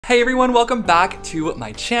Hey everyone, welcome back to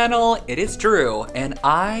my channel. It is Drew, and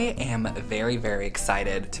I am very, very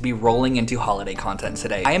excited to be rolling into holiday content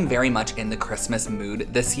today. I am very much in the Christmas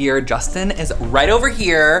mood this year. Justin is right over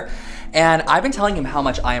here, and I've been telling him how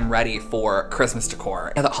much I am ready for Christmas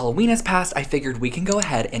decor. Now that Halloween has passed, I figured we can go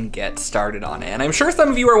ahead and get started on it. And I'm sure some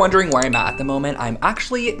of you are wondering where I'm at the moment. I'm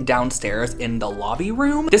actually downstairs in the lobby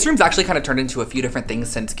room. This room's actually kind of turned into a few different things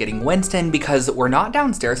since getting Winston because we're not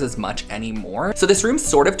downstairs as much anymore. So this room's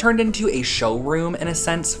sort of turned into a showroom in a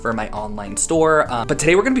sense for my online store. But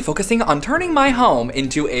today we're gonna be focusing on turning my home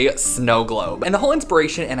into a snow globe. And the whole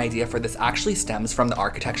inspiration and idea for this actually stems from the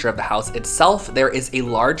architecture of the house itself. There is a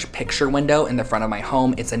large picture window in the front of my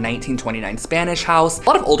home. It's a 1929 Spanish house. A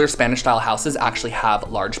lot of older Spanish style houses actually have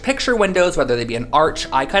large picture windows, whether they be an arch.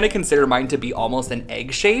 I kind of consider mine to be almost an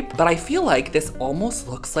egg shape, but I feel like this almost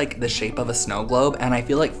looks like the shape of a snow globe. And I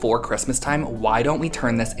feel like for Christmas time, why don't we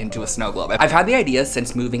turn this into a snow globe? I've had the idea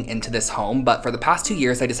since moving into this home, but for the past 2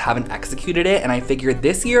 years, I just haven't executed it. And I figured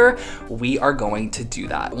this year we are going to do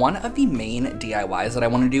that. One of the main DIYs that I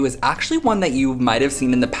want to do is actually one that you might have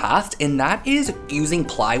seen in the past, and that is using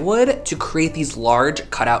plywood to create these large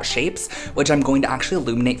cutout shapes, which I'm going to actually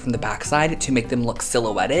illuminate from the backside to make them look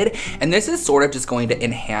silhouetted. And this is sort of just going to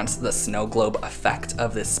enhance the snow globe effect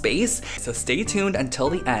of this space. So stay tuned until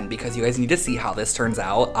the end because you guys need to see how this turns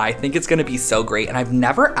out. I think it's gonna be so great. And I've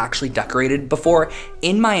never actually decorated before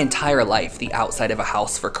in my entire life the outside of a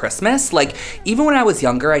house for Christmas. Like even when I was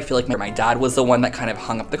younger, I feel like my dad was the one that kind of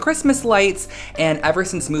hung up the Christmas lights. And ever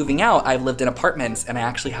since moving out, I've lived in apartments and I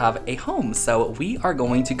actually have a home. So we are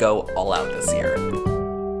going to go all out this year.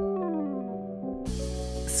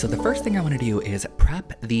 So the first thing I want to do is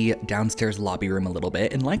prep the downstairs lobby room a little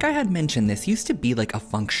bit. And like I had mentioned, this used to be like a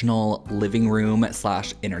functional living room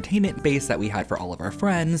slash entertainment base that we had for all of our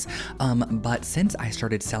friends. But since I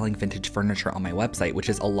started selling vintage furniture on my website, which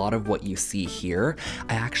is a lot of what you see here,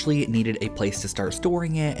 I actually needed a place to start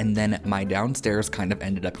storing it. And then my downstairs kind of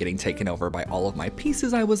ended up getting taken over by all of my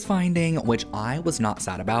pieces I was finding, which I was not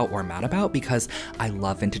sad about or mad about because I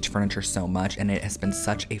love vintage furniture so much. And it has been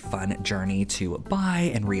such a fun journey to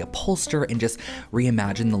buy and reupholster and just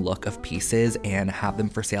reimagine the look of pieces and have them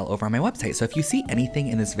for sale over on my website. So if you see anything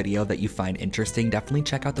in this video that you find interesting, definitely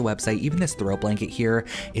check out the website. Even this throw blanket here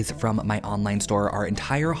is from my online store. Our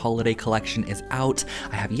entire holiday collection is out.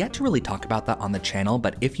 I have yet to really talk about that on the channel,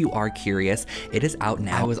 but if you are curious, it is out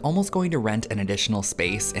now. I was almost going to rent an additional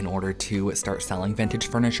space in order to start selling vintage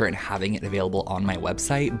furniture and having it available on my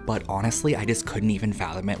website, but honestly, I just couldn't even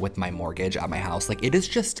fathom it with my mortgage at my house. Like it is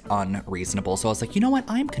just unreasonable. So I was like, you know what?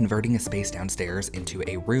 I'm converting a space downstairs into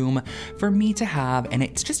a room for me to have, and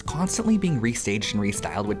it's just constantly being restaged and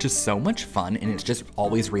restyled, which is so much fun, and it's just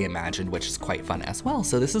always reimagined, which is quite fun as well.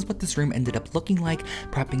 So this is what this room ended up looking like,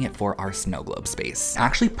 prepping it for our snow globe space. I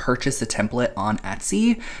actually purchased a template on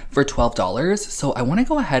Etsy for $12, so I want to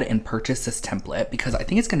go ahead and purchase this template because I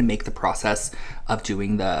think it's going to make the process of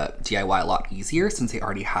doing the DIY a lot easier since they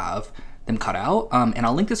already have them cut out. And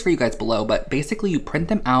I'll link this for you guys below, but basically you print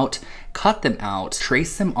them out, cut them out,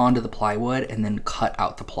 trace them onto the plywood, and then cut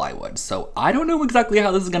out the plywood. So I don't know exactly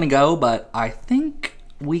how this is gonna go, but I think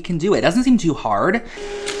we can do it. It doesn't seem too hard.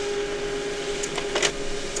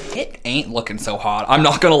 It ain't looking so hot, I'm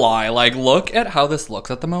not gonna lie. Like, look at how this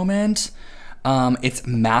looks at the moment. It's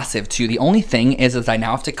massive too. The only thing is I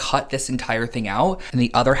now have to cut this entire thing out, and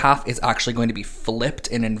the other half is actually going to be flipped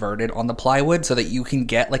and inverted on the plywood so that you can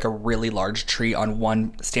get like a really large tree on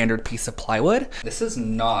one standard piece of plywood. This is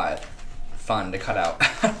not fun to cut out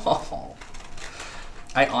at all.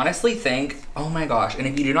 I honestly think, oh my gosh, and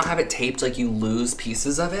if you do not have it taped, like you lose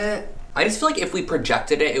pieces of it. I just feel like if we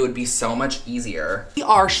projected it, it would be so much easier. We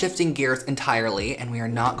are shifting gears entirely, and we are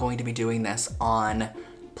not going to be doing this on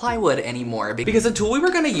plywood anymore because the tool we were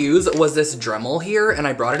gonna use was this Dremel here, and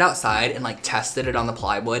I brought it outside and like tested it on the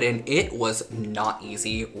plywood, and it was not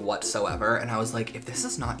easy whatsoever. And I was like, if this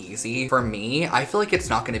is not easy for me, I feel like it's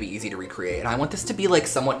not gonna be easy to recreate. And I want this to be like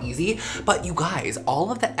somewhat easy, but you guys,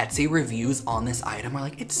 all of the Etsy reviews on this item are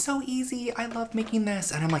like, it's so easy, I love making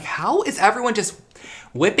this. And I'm like, how is everyone just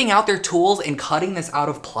whipping out their tools and cutting this out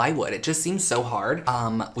of plywood? It just seems so hard.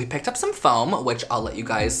 We picked up some foam, which I'll let you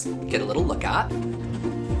guys get a little look at.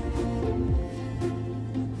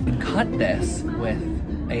 Cut this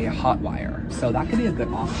with a hot wire. So that could be a good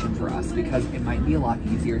option for us because it might be a lot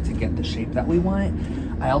easier to get the shape that we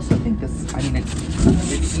want. I also think this, I mean, it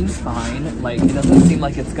seems fine. Like, it doesn't seem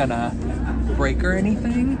like it's gonna break or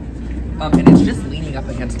anything. And it's just leaning up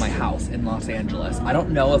against my house in Los Angeles. I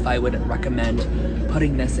don't know if I would recommend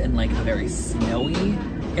putting this in like a very snowy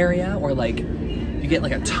area or like you get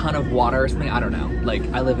like a ton of water or something. I don't know. Like,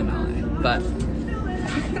 I live in LA, but I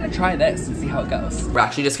kind of gonna try this and see how it goes. We're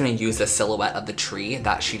actually just gonna use the silhouette of the tree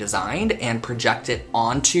that she designed and project it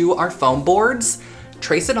onto our foam boards,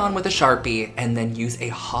 trace it on with a Sharpie, and then use a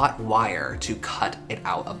hot wire to cut it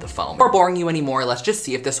out of the foam. Before boring you anymore, let's just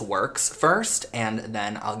see if this works first, and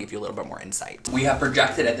then I'll give you a little bit more insight. We have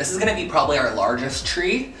projected it. This is gonna be probably our largest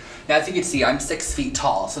tree. Now, as you can see, I'm 6 feet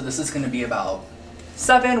tall, so this is gonna be about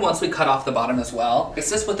 7 once we cut off the bottom as well. It's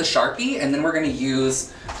this with a Sharpie, and then we're gonna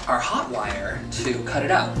use our hot wire to cut it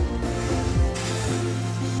out.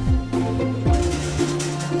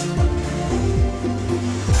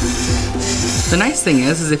 The nice thing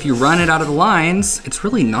is if you run it out of the lines, it's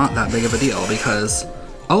really not that big of a deal because,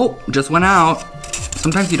 oh, just went out.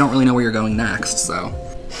 Sometimes you don't really know where you're going next, so.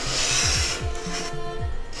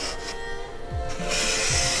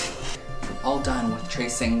 All done with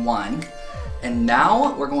tracing one. And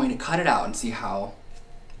now we're going to cut it out and see how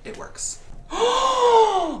it works.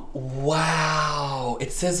 Wow, it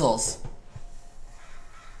sizzles.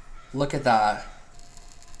 Look at that.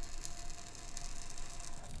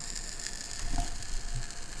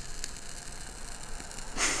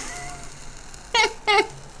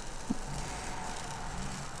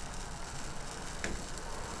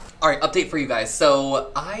 All right, update for you guys.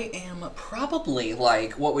 So I am probably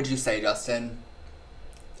like, what would you say, Justin?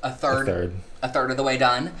 A third of the way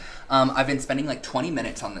done. I've been spending like 20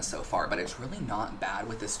 minutes on this so far, but it's really not bad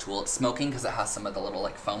with this tool. It's smoking because it has some of the little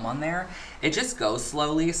like foam on there. It just goes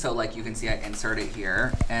slowly. So like you can see I insert it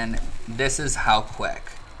here and this is how quick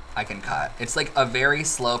I can cut. It's like a very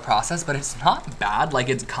slow process, but it's not bad. Like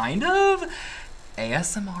it's kind of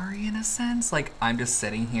ASMR-y in a sense. Like I'm just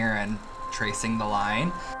sitting here and tracing the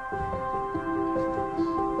line.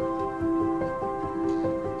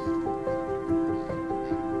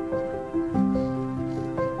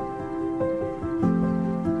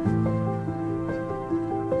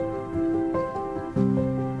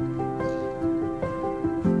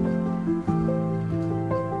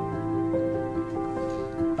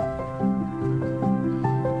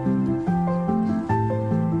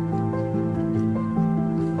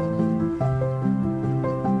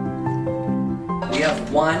 We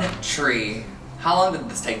have one tree. How long did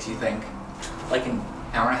this take, do you think? Like an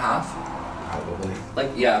hour and a half? Probably.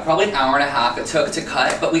 Like, yeah, probably an hour and a half it took to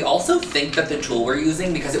cut, but we also think that the tool we're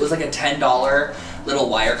using, because it was like a $10 little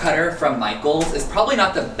wire cutter from Michael's, is probably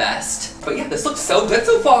not the best. But yeah, this looks so good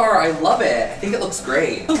so far. I love it. I think it looks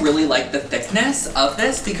great. I really like the thickness of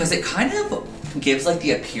this because it kind of gives like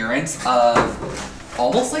the appearance of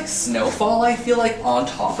almost like snowfall, I feel like, on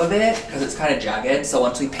top of it, because it's kind of jagged. So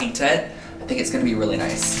once we paint it, I think it's gonna be really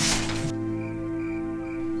nice.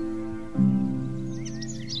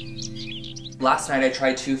 Last night I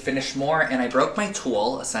tried to finish more and I broke my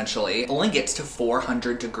tool, essentially. It only gets to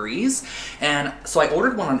 400 degrees. And so I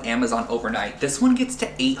ordered one on Amazon overnight. This one gets to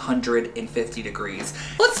 850 degrees.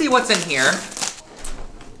 Let's see what's in here.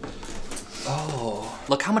 Oh,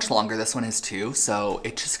 look how much longer this one is too. So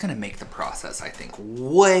it's just gonna make the process, I think,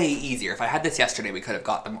 way easier. If I had this yesterday, we could have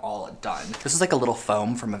got them all done. This is like a little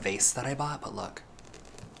foam from a vase that I bought, but look,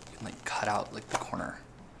 you can like cut out like the corner.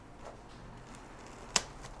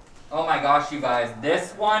 Oh my gosh, you guys,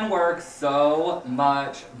 this one works so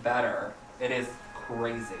much better. It is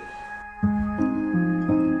crazy.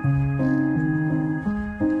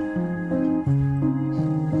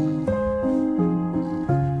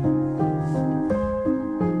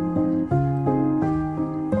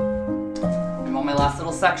 I'm on my last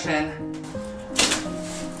little section.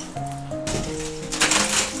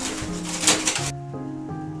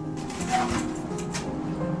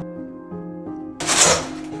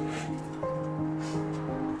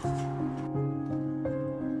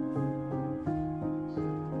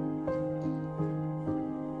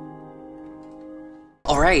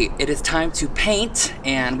 All right, it is time to paint,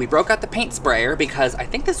 and we broke out the paint sprayer because I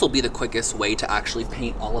think this will be the quickest way to actually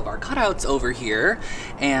paint all of our cutouts over here.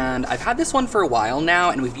 And I've had this one for a while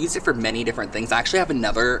now, and we've used it for many different things. I actually have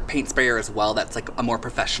another paint sprayer as well that's like a more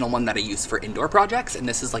professional one that I use for indoor projects, and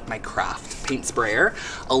this is like my craft paint sprayer.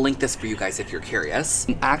 I'll link this for you guys if you're curious.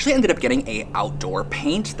 I actually ended up getting a outdoor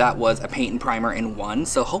paint that was a paint and primer in one,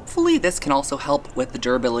 so hopefully this can also help with the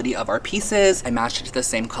durability of our pieces. I matched it to the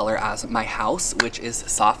same color as my house, which is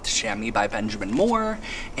Soft Chamois by Benjamin Moore,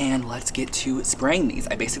 and let's get to spraying these.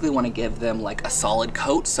 I basically want to give them like a solid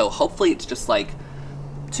coat, so hopefully it's just like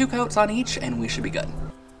 2 coats on each and we should be good.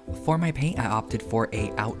 For my paint, I opted for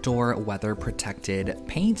a outdoor weather protected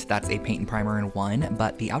paint. That's a paint and primer in one,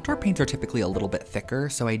 but the outdoor paints are typically a little bit thicker,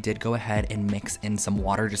 so I did go ahead and mix in some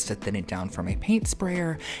water just to thin it down for my paint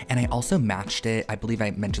sprayer. And I also matched it, I believe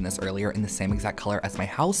I mentioned this earlier, in the same exact color as my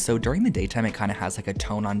house. So during the daytime, it kind of has like a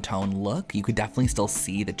tone on tone look. You could definitely still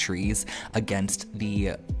see the trees against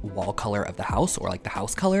the wall color of the house, or like the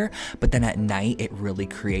house color. But then at night, it really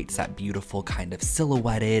creates that beautiful kind of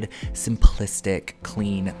silhouetted, simplistic,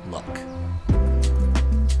 clean look.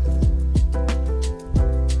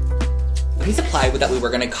 The piece of plywood that we were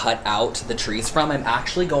gonna cut out the trees from, I'm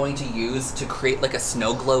actually going to use to create like a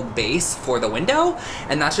snow globe base for the window.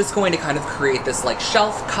 And that's just going to kind of create this like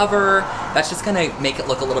shelf cover. That's just gonna make it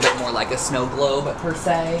look a little bit more like a snow globe per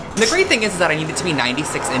se. And the great thing is that I need it to be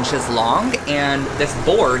 96 inches long, and this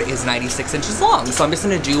board is 96 inches long. So I'm just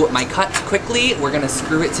gonna do my cut quickly. We're gonna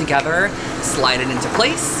screw it together, slide it into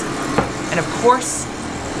place. And of course,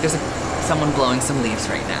 there's someone blowing some leaves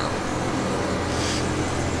right now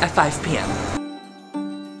at 5 p.m.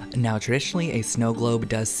 Now, traditionally, a snow globe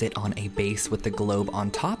does sit on a base with the globe on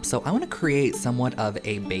top, so I want to create somewhat of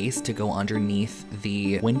a base to go underneath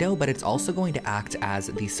the window, but it's also going to act as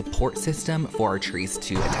the support system for our trees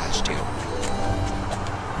to attach to.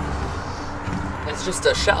 It's just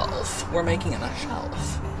a shelf. We're making it a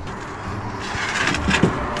shelf.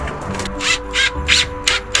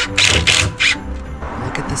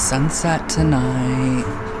 Look at the sunset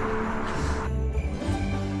tonight.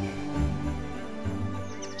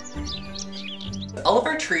 All of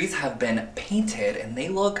our trees have been painted and they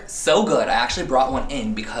look so good. I actually brought one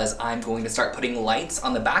in because I'm going to start putting lights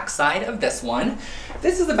on the back side of this one.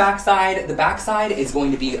 This is the back side. The back side is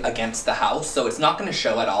going to be against the house, so it's not going to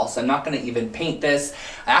show at all, so I'm not going to even paint this.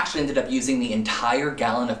 I actually ended up using the entire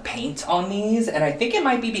gallon of paint on these, and I think it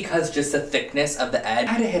might be because just the thickness of the edge,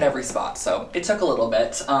 I had to hit every spot, so it took a little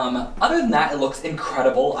bit. Other than that, it looks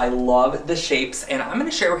incredible. I love the shapes, and I'm going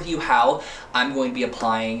to share with you how I'm going to be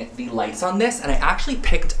applying the lights on this. And I actually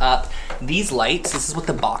picked up these lights. This is what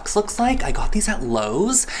the box looks like. I got these at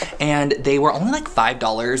Lowe's, and they were only like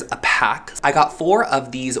 $5 a pack. I got 4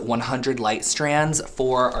 of these 100 light strands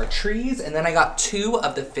for our trees, and then I got 2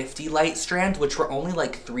 of the 50 light strands, which were only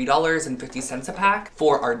like $3.50 a pack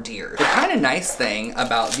for our deer. The kind of nice thing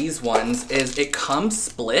about these ones is it comes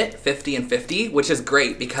split 50 and 50, which is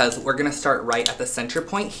great because we're gonna start right at the center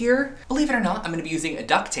point here. Believe it or not, I'm gonna be using a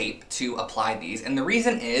duct tape to apply these, and the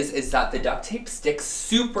reason is that the duct tape sticks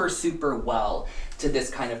super, super well to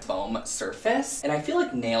this kind of foam surface, and I feel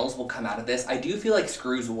like nails will come out of this. I do feel like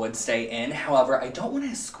screws would stay in. However, I don't want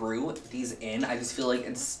to screw these in. I just feel like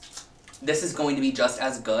this is going to be just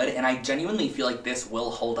as good, and I genuinely feel like this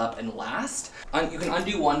will hold up and last. You can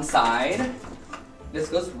undo one side. This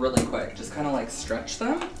goes really quick. Just kind of like stretch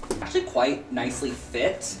them. Actually quite nicely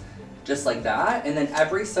fit, just like that. And then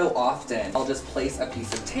every so often, I'll just place a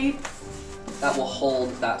piece of tape that will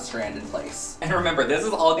hold that strand in place. And remember, this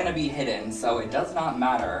is all gonna be hidden, so it does not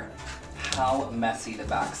matter how messy the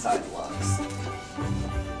backside looks.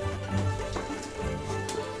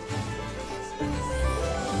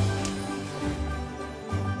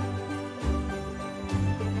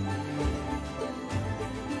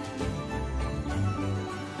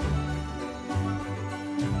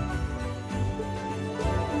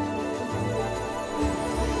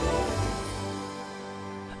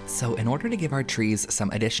 So in order to give our trees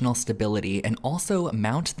some additional stability and also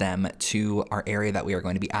mount them to our area that we are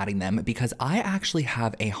going to be adding them, because I actually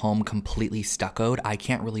have a home completely stuccoed, I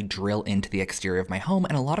can't really drill into the exterior of my home,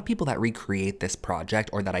 and a lot of people that recreate this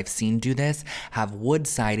project or that I've seen do this have wood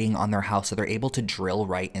siding on their house, so they're able to drill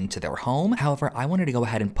right into their home. However, I wanted to go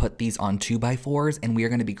ahead and put these on 2x4s, and we are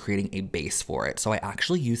going to be creating a base for it. So I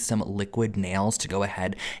actually used some liquid nails to go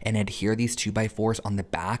ahead and adhere these 2x4s on the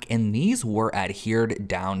back, and these were adhered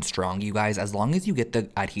down strong, you guys. As long as you get the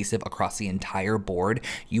adhesive across the entire board,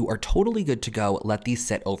 you are totally good to go. Let these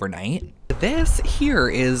sit overnight. This here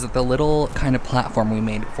is the little kind of platform we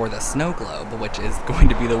made for the snow globe, which is going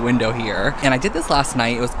to be the window here. And I did this last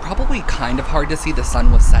night. It was probably kind of hard to see, the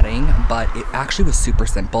sun was setting, but it actually was super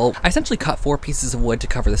simple. I essentially cut 4 pieces of wood to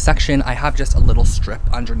cover the section. I have just a little strip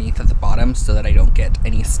underneath at the bottom so that I don't get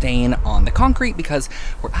any stain on the concrete, because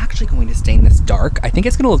we're actually going to stain this dark. I think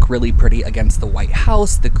it's gonna look really pretty against the white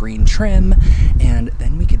house, the green trim, and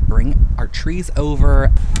then we could bring our trees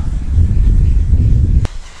over.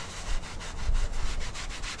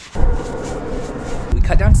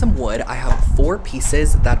 Cut down some wood. I have 4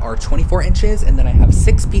 pieces that are 24 inches, and then I have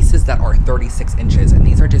 6 pieces that are 36 inches, and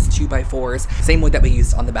these are just 2x4s, same wood that we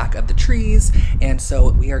used on the back of the trees. And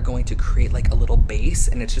so we are going to create like a little base,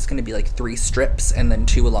 and it's just going to be like 3 strips and then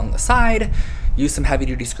 2 along the side. use some heavy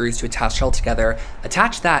duty screws to attach it all together,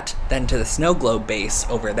 attach that then to the snow globe base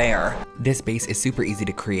over there. This base is super easy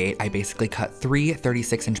to create. I basically cut 3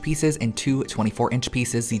 36-inch pieces and 2 24-inch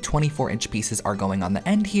pieces. The 24-inch pieces are going on the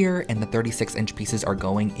end here, and the 36-inch pieces are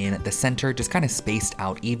going in the center, just kind of spaced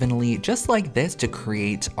out evenly, just like this, to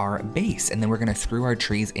create our base. And then we're gonna screw our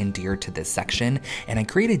trees and deer to this section. And I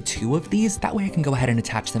created 2 of these. That way I can go ahead and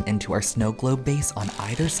attach them into our snow globe base on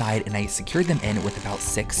either side, and I secured them in with about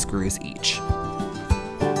 6 screws each.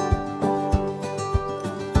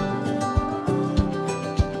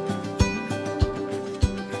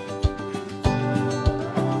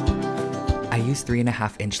 I used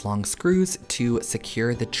 3.5-inch long screws to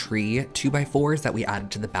secure the tree 2x4s that we added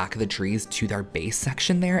to the back of the trees to their base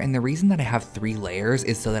section there. And the reason that I have 3 layers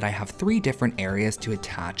is so that I have 3 different areas to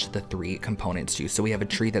attach the 3 components to. So we have a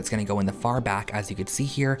tree that's gonna go in the far back, as you can see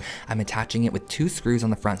here. I'm attaching it with 2 screws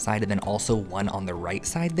on the front side and then also 1 on the right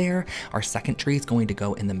side there. Our second tree is going to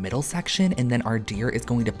go in the middle section, and then our deer is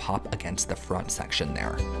going to pop against the front section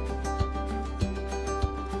there.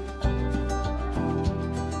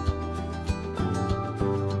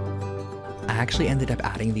 I actually ended up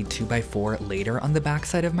adding the 2x4 later on the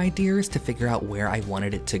backside of my deers to figure out where I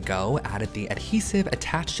wanted it to go. Added the adhesive,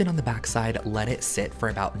 attached it on the backside, let it sit for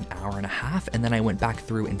about an hour and a half, and then I went back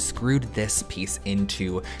through and screwed this piece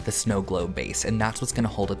into the snow globe base. And that's what's gonna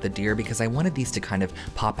hold up the deer, because I wanted these to kind of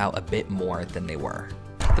pop out a bit more than they were.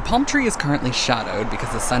 The palm tree is currently shadowed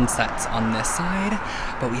because the sun sets on this side,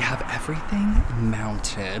 but we have everything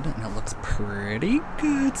mounted and it looks pretty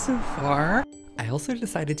good so far. I also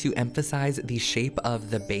decided to emphasize the shape of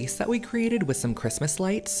the base that we created with some Christmas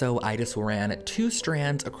lights, so I just ran 2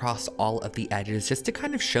 strands across all of the edges just to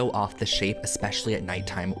kind of show off the shape, especially at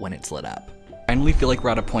nighttime when it's lit up. I finally feel like we're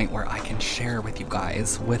at a point where I can share with you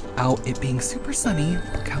guys without it being super sunny.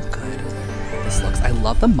 Look how good this looks. I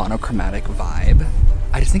love the monochromatic vibe.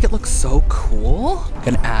 I just think it looks so cool. I'm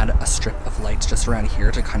gonna add a strip of lights just around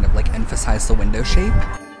here to kind of like emphasize the window shape.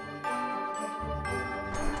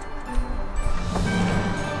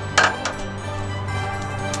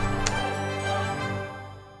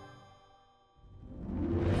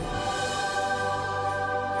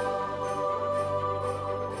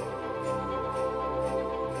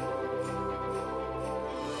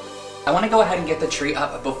 I want to go ahead and get the tree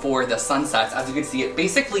up before the sun sets. As you can see, it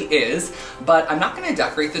basically is, but I'm not going to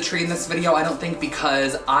decorate the tree in this video, I don't think,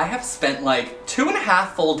 because I have spent like 2.5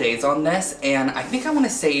 full days on this, and I think I want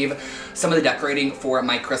to save some of the decorating for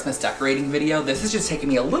my Christmas decorating video. This is just taking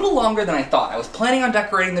me a little longer than I thought. I was planning on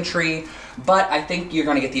decorating the tree, but I think you're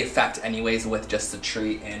going to get the effect anyways with just the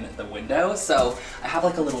tree in the window. So I have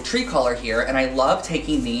like a little tree collar here, and I love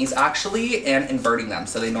taking these actually and inverting them.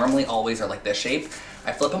 So they normally always are like this shape.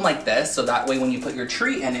 I flip them like this, so that way when you put your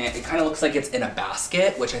tree in it, it kind of looks like it's in a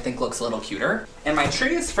basket, which I think looks a little cuter. And my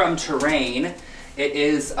tree is from Terrain. It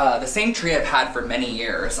is the same tree I've had for many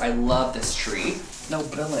years. I love this tree. No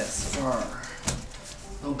brillis, fur.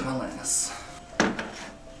 No brillis.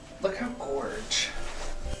 Look how gorge.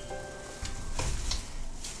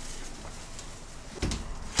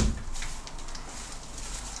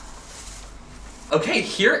 Okay,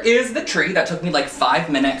 here is the tree that took me like 5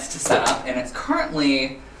 minutes to set up, and it's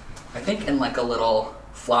currently, I think, in like a little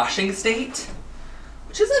flashing state,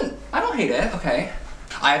 which isn't, I don't hate it, okay.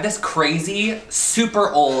 I have this crazy, super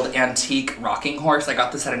old antique rocking horse. I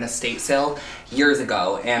got this at an estate sale years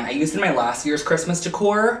ago, and I used it in my last year's Christmas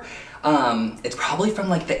decor. It's probably from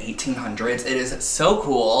like the 1800s. It is so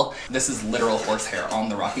cool. This is literal horsehair on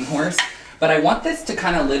the rocking horse, but I want this to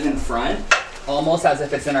kind of live in front, almost as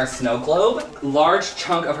if it's in our snow globe. Large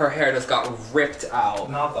chunk of her hair just got ripped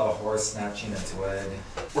out. Not the horse snatching its wig.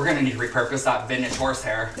 We're gonna need to repurpose that vintage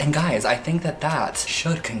horsehair. And guys, I think that that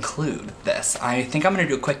should conclude this. I think I'm gonna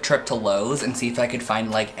do a quick trip to Lowe's and see if I could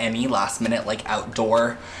find like any last minute like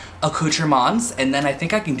outdoor accoutrements, and then I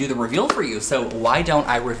think I can do the reveal for you. So why don't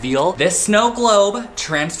I reveal this snow globe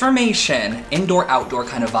transformation, indoor outdoor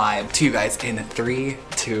kind of vibe to you guys in 3,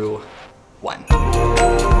 2, 1.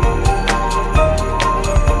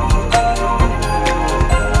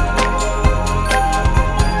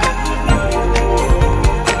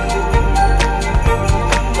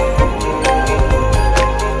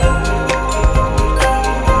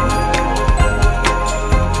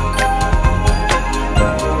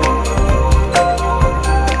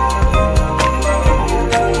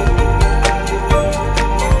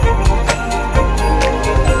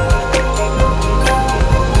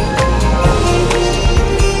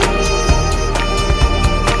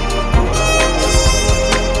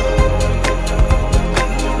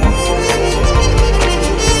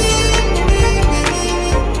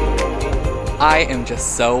 I am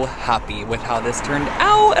just so happy with how this turned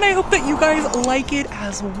out, and I hope that you guys like it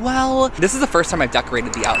as well. This is the first time I've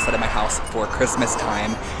decorated the outside of my house for Christmas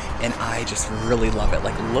time, and I just really love it.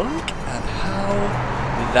 Like, look at how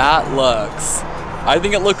that looks. I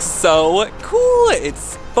think it looks so cool.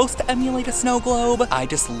 It's supposed to emulate a snow globe. I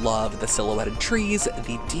just love the silhouetted trees,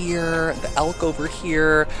 the deer, the elk over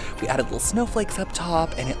here. We added little snowflakes up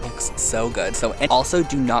top, and it looks so good. So, and also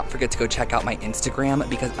do not forget to go check out my Instagram,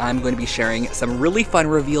 because I'm going to be sharing some really fun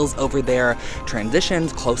reveals over there,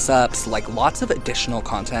 transitions, close-ups, like lots of additional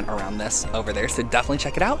content around this over there. So definitely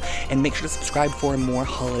check it out, and make sure to subscribe for more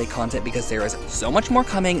holiday content, because there is so much more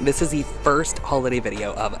coming. This is the first holiday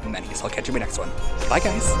video of many, so I'll catch you in my next one. Bye,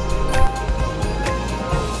 guys.